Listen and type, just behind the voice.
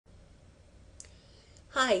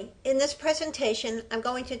Hi, in this presentation I'm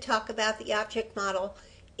going to talk about the object model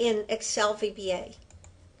in Excel VBA.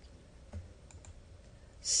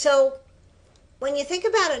 So when you think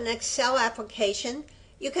about an Excel application,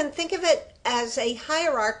 you can think of it as a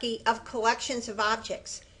hierarchy of collections of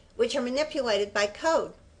objects which are manipulated by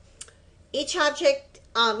code. Each object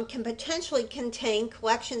can potentially contain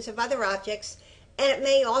collections of other objects, and it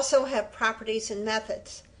may also have properties and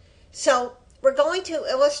methods. So we're going to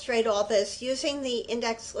illustrate all this using the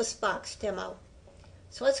index list box demo.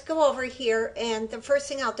 So let's go over here, and the first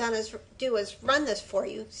thing I'll do is run this for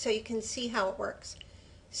you so you can see how it works.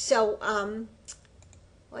 So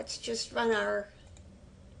let's just run our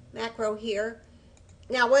macro here.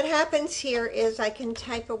 Now what happens here is I can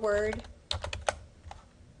type a word.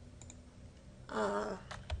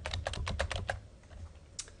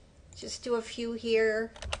 Just do a few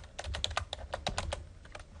here.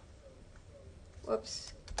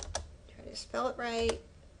 Whoops, try to spell it right.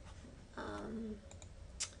 I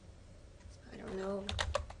don't know.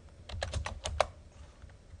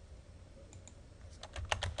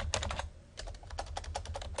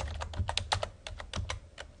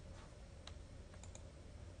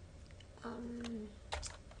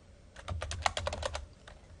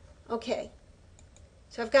 Okay,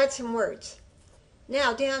 so I've got some words.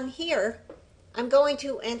 Now down here, I'm going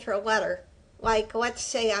to enter a letter. Like, let's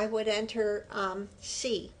say I would enter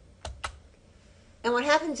C. And what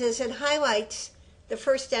happens is it highlights the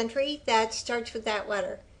first entry that starts with that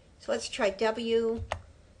letter. So let's try W,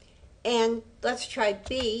 and let's try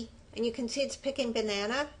B. And you can see it's picking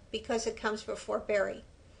banana because it comes before berry.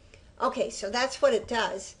 Okay, so that's what it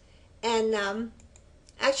does. And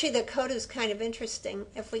actually the code is kind of interesting.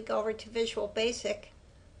 If we go over to Visual Basic,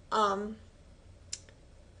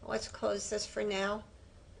 let's close this for now.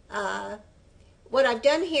 What I've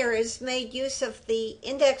done here is made use of the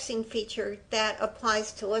indexing feature that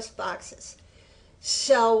applies to list boxes.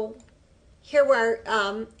 So here we're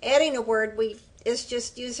adding a word is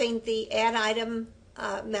just using the add item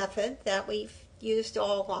method that we've used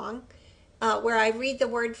all along, where I read the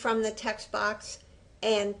word from the text box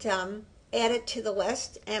and add it to the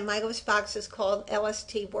list, and my list box is called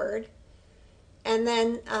LST word. And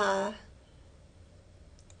then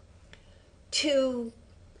to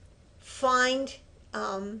find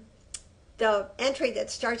the entry that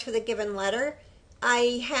starts with a given letter,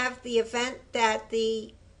 I have the event that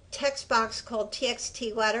the text box called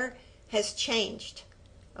TXT letter has changed.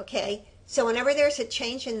 Okay, so whenever there's a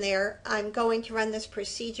change in there, I'm going to run this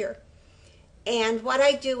procedure. And what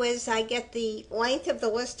I do is I get the length of the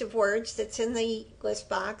list of words that's in the list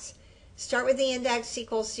box, start with the index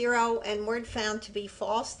equals 0 and word found to be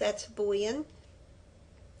false, that's Boolean.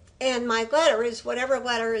 And my letter is whatever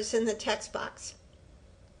letter is in the text box.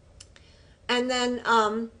 And then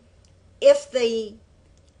if the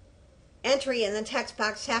entry in the text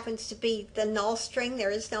box happens to be the null string,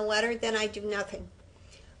 there is no letter, then I do nothing.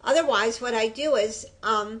 Otherwise, what I do is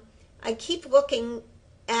I keep looking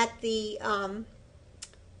at the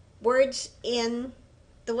words in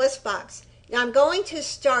the list box. Now I'm going to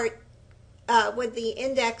start with the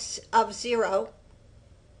index of 0,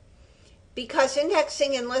 because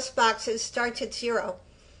indexing in list boxes starts at 0.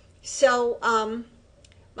 So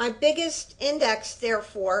my biggest index,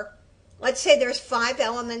 therefore, let's say there's 5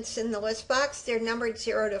 elements in the list box, they're numbered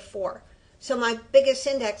 0 to 4. So my biggest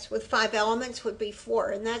index with 5 elements would be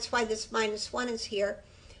 4, and that's why this -1 is here.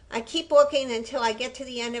 I keep looking until I get to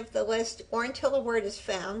the end of the list or until a word is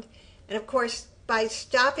found. And of course, by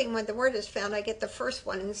stopping when the word is found, I get the first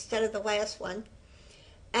one instead of the last one.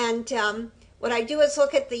 And what I do is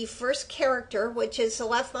look at the first character, which is the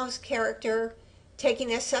leftmost character,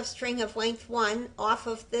 taking a substring of length 1 off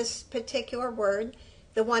of this particular word,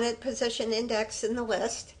 the one at position index in the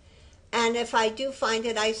list. And if I do find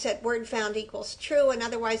it, I set word found equals true, and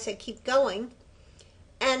otherwise I keep going.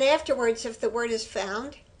 And afterwards, if the word is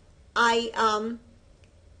found, I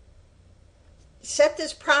set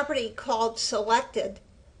this property called selected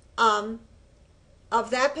of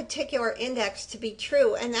that particular index to be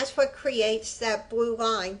true, and that's what creates that blue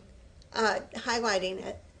line highlighting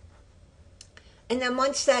it. And then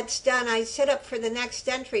once that's done, I set up for the next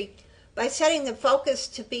entry by setting the focus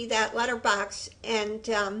to be that letter box.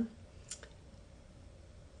 And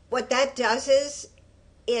what that does is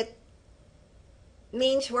it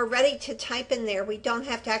means we're ready to type in there. We don't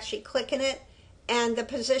have to actually click in it, and the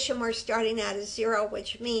position we're starting at is 0,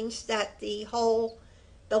 which means that the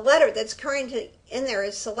letter that's currently in there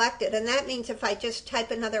is selected, and that means if I just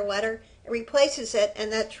type another letter, it replaces it,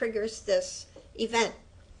 and that triggers this event.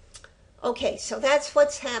 Okay, so that's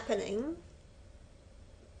what's happening.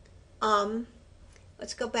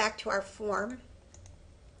 Let's go back to our form.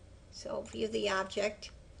 So view the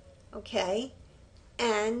object. Okay.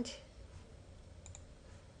 And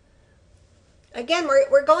again,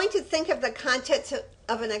 we're going to think of the contents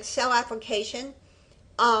of an Excel application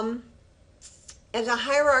as a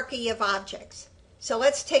hierarchy of objects. So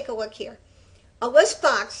let's take a look here. A list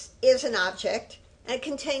box is an object, and it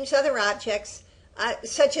contains other objects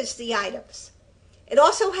such as the items. It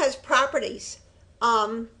also has properties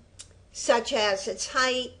such as its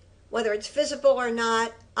height, whether it's visible or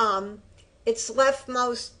not, its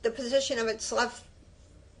leftmost, the position of its left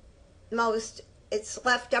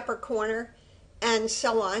upper corner, and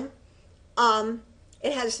so on.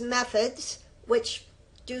 It has methods which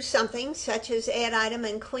do something such as add item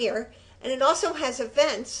and clear, and it also has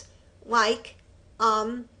events like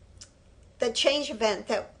the change event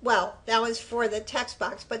that was for the text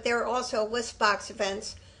box, but there are also list box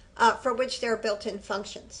events for which there are built-in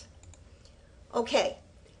functions. Okay,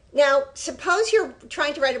 now suppose you're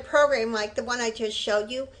trying to write a program like the one I just showed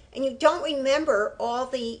you, and you don't remember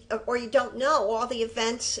or you don't know all the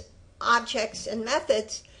events, objects, and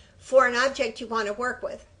methods for an object you want to work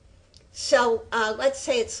with. So let's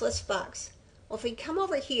say it's list box. Well, if we come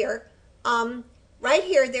over here, right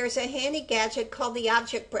here there's a handy gadget called the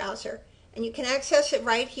object browser, and you can access it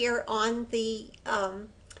right here on the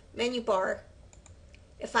menu bar.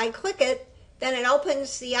 If I click it, then it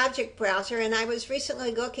opens the object browser, and I was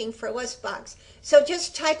recently looking for list box. So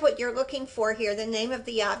just type what you're looking for here, the name of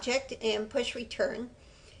the object, and push return.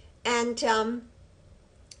 And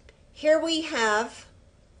here we have,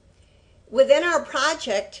 within our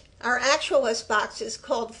project, our actual list box is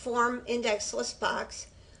called Form Index List Box.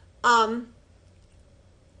 That's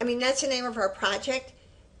the name of our project.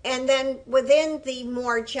 And then within the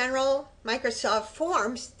more general Microsoft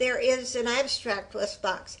Forms, there is an abstract list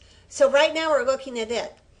box. So right now we're looking at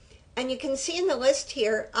it. And you can see in the list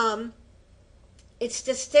here, it's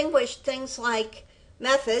distinguished things like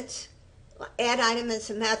methods. Add item is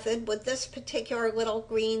a method with this particular little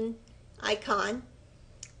green icon.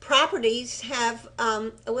 Properties have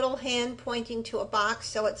a little hand pointing to a box,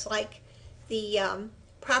 so it's like the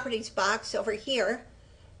properties box over here.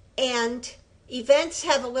 And events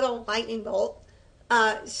have a little lightning bolt.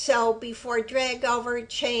 So before drag over,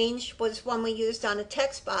 change was one we used on a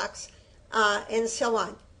text box, and so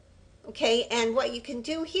on. Okay, and what you can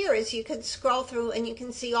do here is you can scroll through and you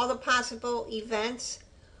can see all the possible events,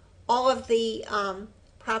 all of the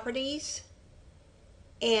properties,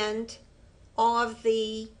 and all of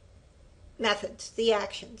the methods, the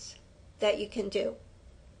actions that you can do.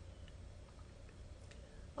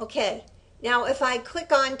 Okay, now if I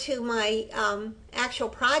click on to my actual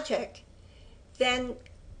project, then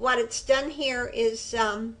what it's done here is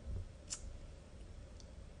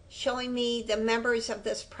showing me the members of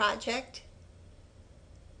this project,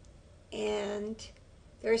 and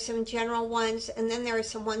there are some general ones, and then there are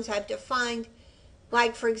some ones I've defined,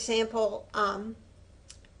 like for example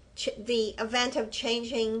the event of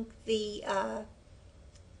changing the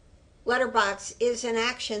letterbox is an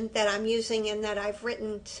action that I'm using and that I've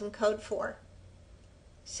written some code for.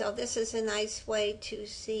 So this is a nice way to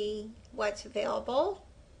see what's available.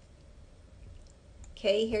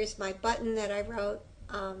 Okay, here's my button that I wrote,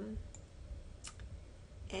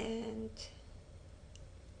 and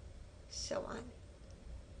so on.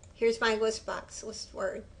 Here's my list box, list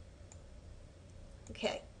word.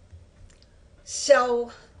 Okay,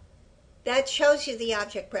 so that shows you the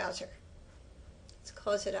object browser. Let's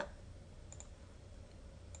close it up.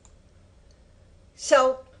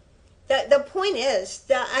 So the point is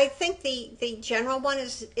that I think the general one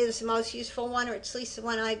is the most useful one, or at least the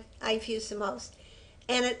one I've used the most.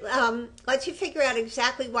 And it lets you figure out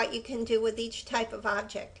exactly what you can do with each type of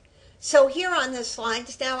object. So here on the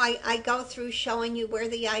slides now I go through showing you where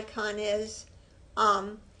the icon is,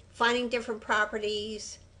 finding different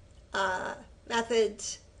properties,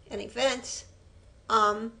 methods, and events.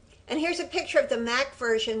 And here's a picture of the Mac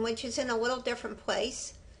version, which is in a little different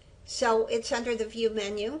place. So it's under the View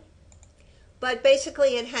menu. But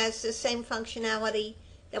basically it has the same functionality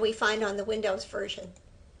that we find on the Windows version.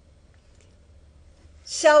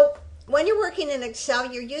 So when you're working in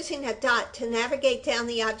Excel, you're using a dot to navigate down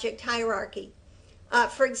the object hierarchy.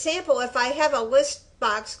 For example, if I have a list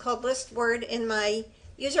box called list word in my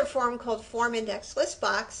user form called form index list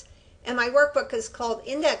box, and my workbook is called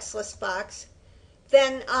index list box,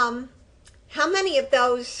 then how many of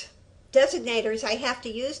those designators I have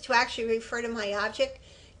to use to actually refer to my object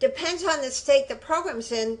depends on the state the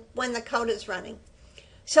program's in when the code is running.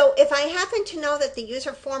 So if I happen to know that the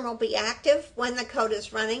user form will be active when the code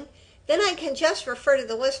is running, then I can just refer to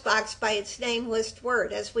the list box by its name, list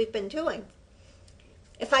word, as we've been doing.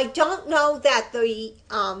 If I don't know that the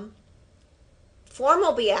form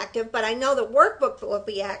will be active, but I know the workbook will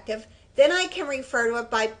be active, then I can refer to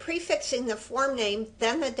it by prefixing the form name,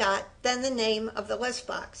 then the dot, then the name of the list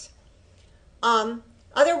box.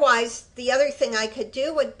 Otherwise, the other thing I could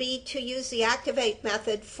do would be to use the activate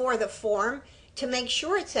method for the form to make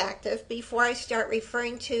sure it's active before I start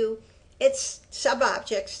referring to its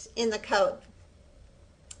sub-objects in the code.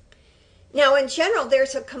 Now, in general,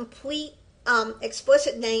 there's a complete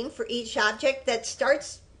explicit name for each object that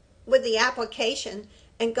starts with the application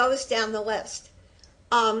and goes down the list.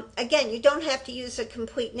 Again, you don't have to use a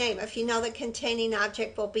complete name if you know the containing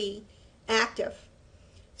object will be active.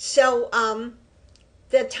 So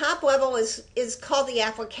the top level is called the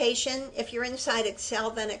application. If you're inside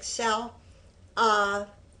Excel, then Excel. And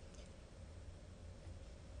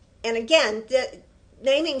again,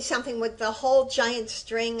 naming something with the whole giant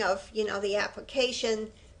string of, the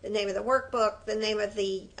application, the name of the workbook, the name of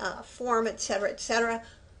the form, etc.,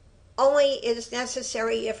 only is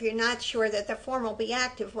necessary if you're not sure that the form will be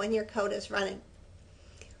active when your code is running.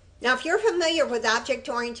 Now, if you're familiar with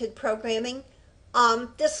object-oriented programming,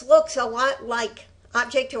 this looks a lot like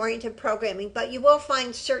object-oriented programming, but you will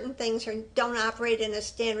find certain things don't operate in a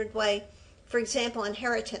standard way. For example,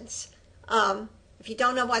 inheritance. If you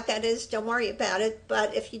don't know what that is, don't worry about it,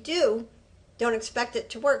 but if you do, don't expect it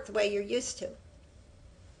to work the way you're used to.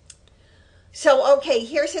 So, okay,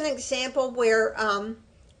 here's an example where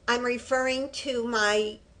I'm referring to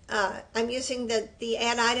I'm using the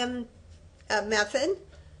add item method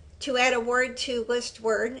to add a word to list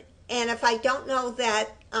word, and if I don't know that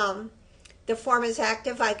the form is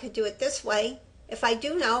active, I could do it this way. If I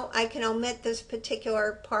do know, I can omit this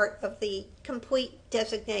particular part of the complete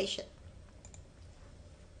designation.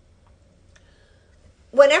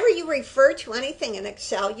 Whenever you refer to anything in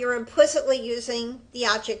Excel, you're implicitly using the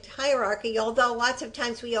object hierarchy, although lots of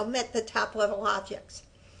times we omit the top level objects.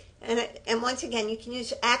 And once again, you can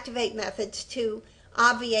use activate methods to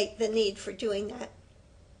obviate the need for doing that.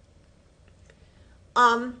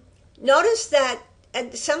 Notice that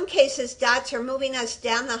in some cases, dots are moving us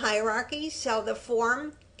down the hierarchy, so the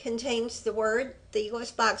form contains the word, the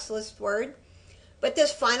list box list word. But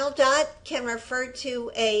this final dot can refer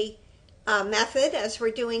to a method, as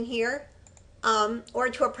we're doing here, or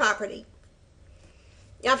to a property.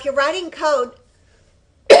 Now, if you're writing code,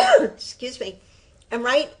 excuse me, and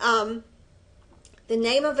write the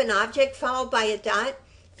name of an object followed by a dot,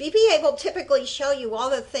 VBA will typically show you all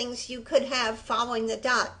the things you could have following the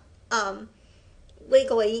dot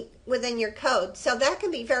legally within your code. So that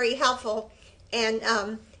can be very helpful and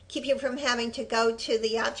keep you from having to go to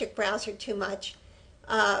the object browser too much.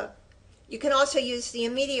 You can also use the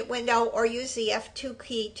immediate window or use the F2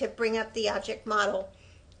 key to bring up the object model,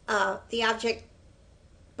 the object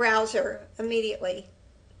browser immediately.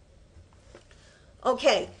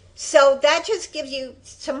 Okay, so that just gives you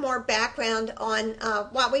some more background on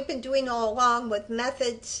what we've been doing all along with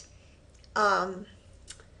methods,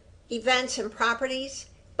 events, and properties,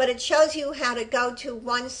 but it shows you how to go to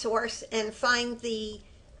one source and find the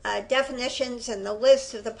definitions and the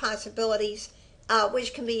list of the possibilities,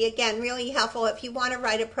 which can be, again, really helpful if you want to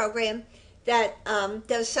write a program that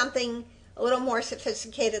does something a little more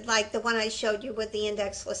sophisticated like the one I showed you with the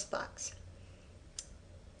index list box.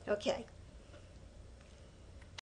 Okay.